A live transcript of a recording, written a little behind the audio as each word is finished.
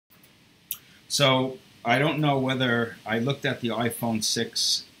So I don't know whether I looked at the iPhone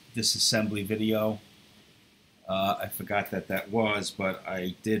 6 disassembly video. I forgot that that was, but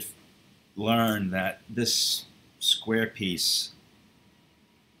I did learn that this square piece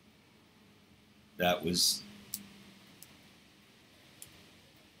that was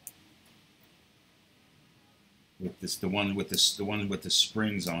with this, the one with the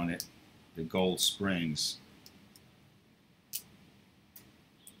springs on it, the gold springs.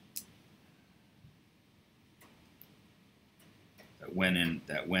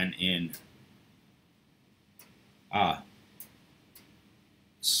 That went in.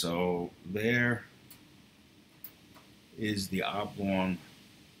 So there is the oblong.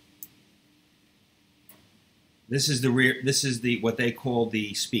 This is the rear. This is the what they call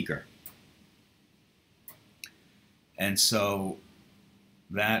the speaker. And so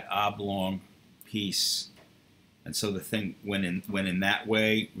that oblong piece, and so the thing went in that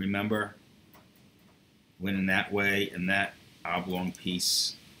way. Remember, went in that way, and that oblong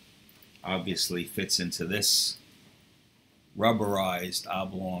piece obviously fits into this rubberized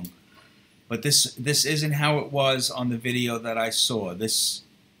oblong. But this isn't how it was on the video that I saw. This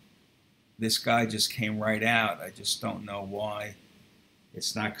guy just came right out. I just don't know why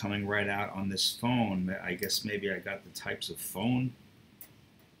it's not coming right out on this phone. I guess maybe I got the types of phone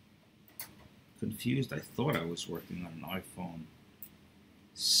confused. I thought I was working on an iPhone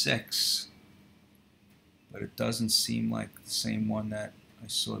 6, but it doesn't seem like the same one that I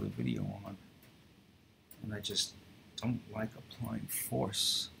saw the video on. And I just don't like applying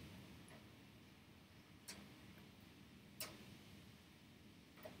force.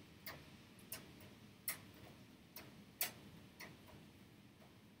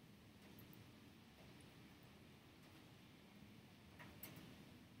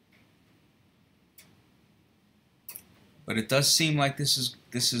 But it does seem like this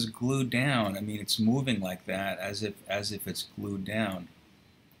is glued down. I mean, it's moving like that as if it's glued down.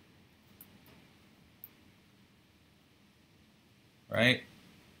 Right?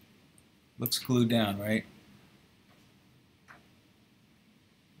 Looks glued down, right?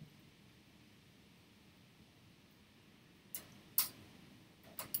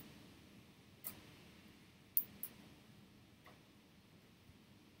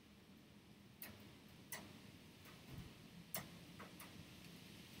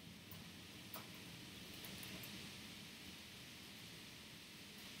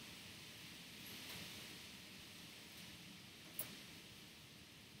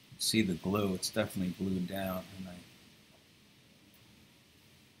 See the glue, it's definitely glued down.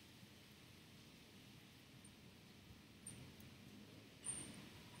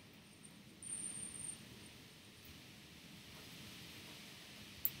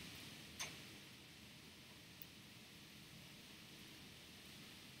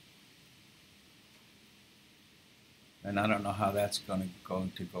 And I don't know how that's going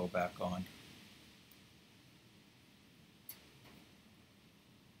to go back on.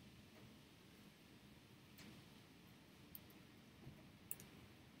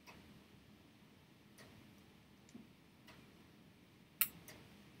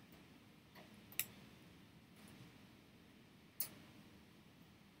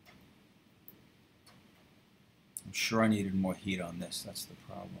 I'm sure I needed more heat on this. That's the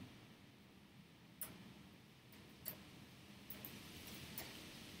problem.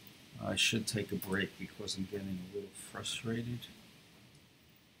 I should take a break because I'm getting a little frustrated.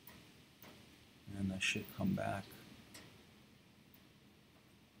 And I should come back.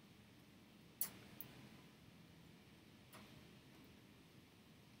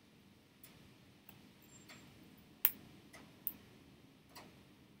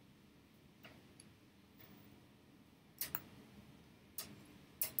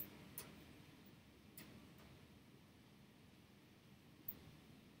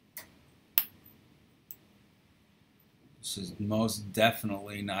 This is most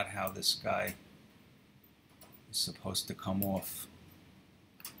definitely not how this guy is supposed to come off.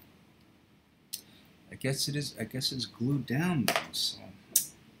 I guess it is. I guess it's glued down though, so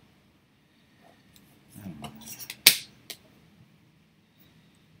I don't know.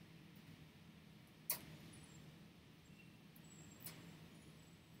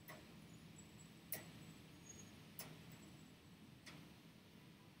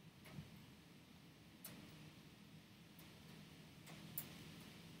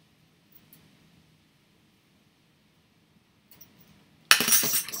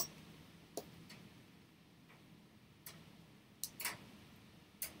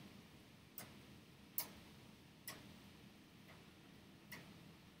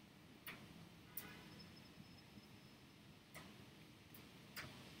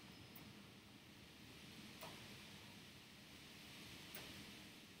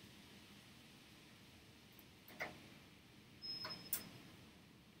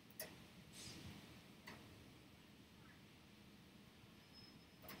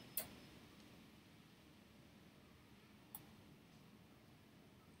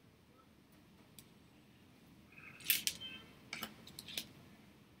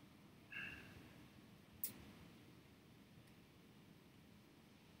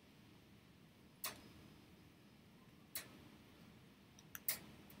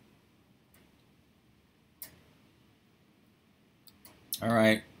 All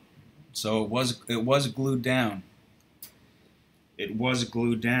right, so it was glued down. It was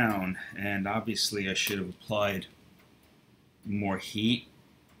glued down, and obviously I should have applied more heat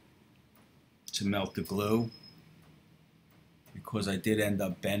to melt the glue, because I did end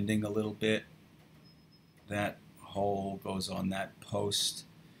up bending a little bit. That hole goes on that post.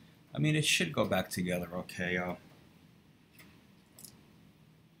 I mean, it should go back together okay.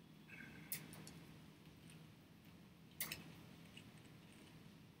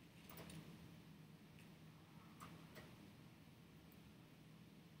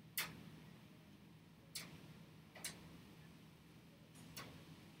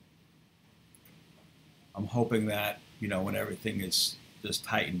 I'm hoping that, you know, when everything is just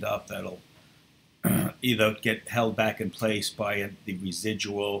tightened up, that'll either get held back in place by the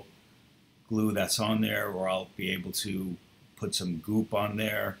residual glue that's on there, or I'll be able to put some goop on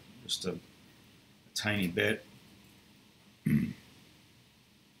there, just a tiny bit.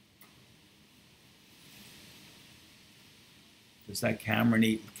 Does that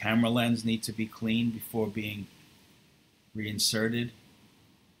camera lens need to be cleaned before being reinserted?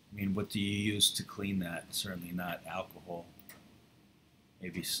 I mean, what do you use to clean that? Certainly not alcohol.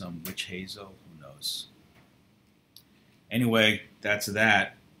 Maybe some witch hazel, who knows. Anyway, that's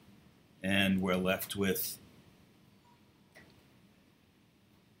that. And we're left with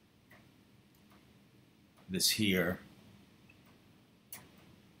this here.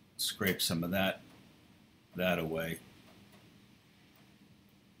 Scrape some of that away.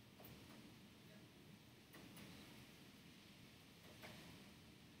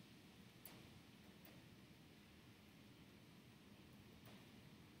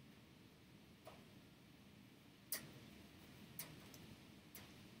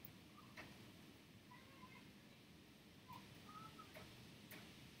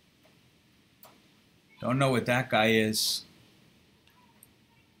 Don't know what that guy is.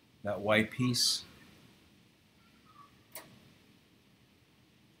 That white piece.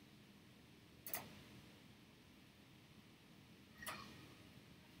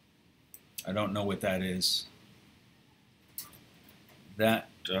 I don't know what that is. That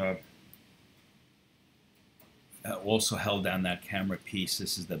also held down that camera piece.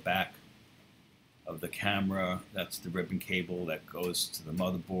 This is the back of the camera. That's the ribbon cable that goes to the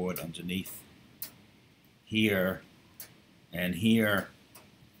motherboard underneath here, and here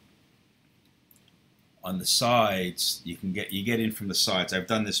on the sides. You get in from the sides. I've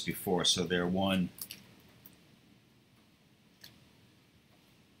done this before, so they're one.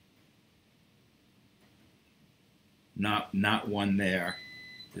 Not one there.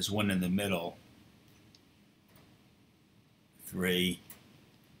 There's one in the middle. 3,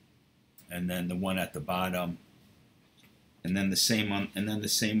 and then the one at the bottom, and then the same on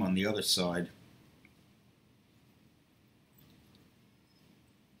the other side.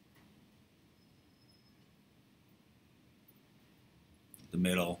 The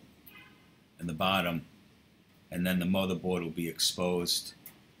middle and the bottom, and then the motherboard will be exposed.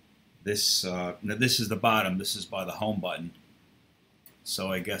 This this is the bottom. This is by the home button. So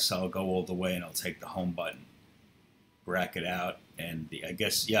I guess I'll go all the way and I'll take the home button bracket out, and I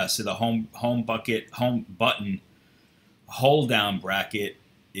guess, yeah. So the home button hold down bracket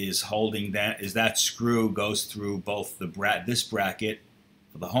is holding that. Is that screw goes through both this bracket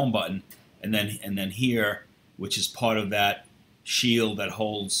for the home button, and then here, which is part of that shield that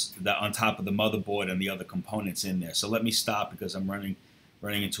holds that on top of the motherboard and the other components in there. So let me stop because I'm running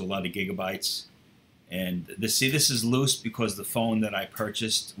into a lot of gigabytes. And this is loose because the phone that I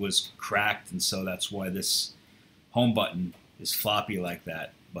purchased was cracked, and so that's why this home button is floppy like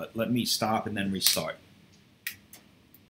that. But let me stop and then restart.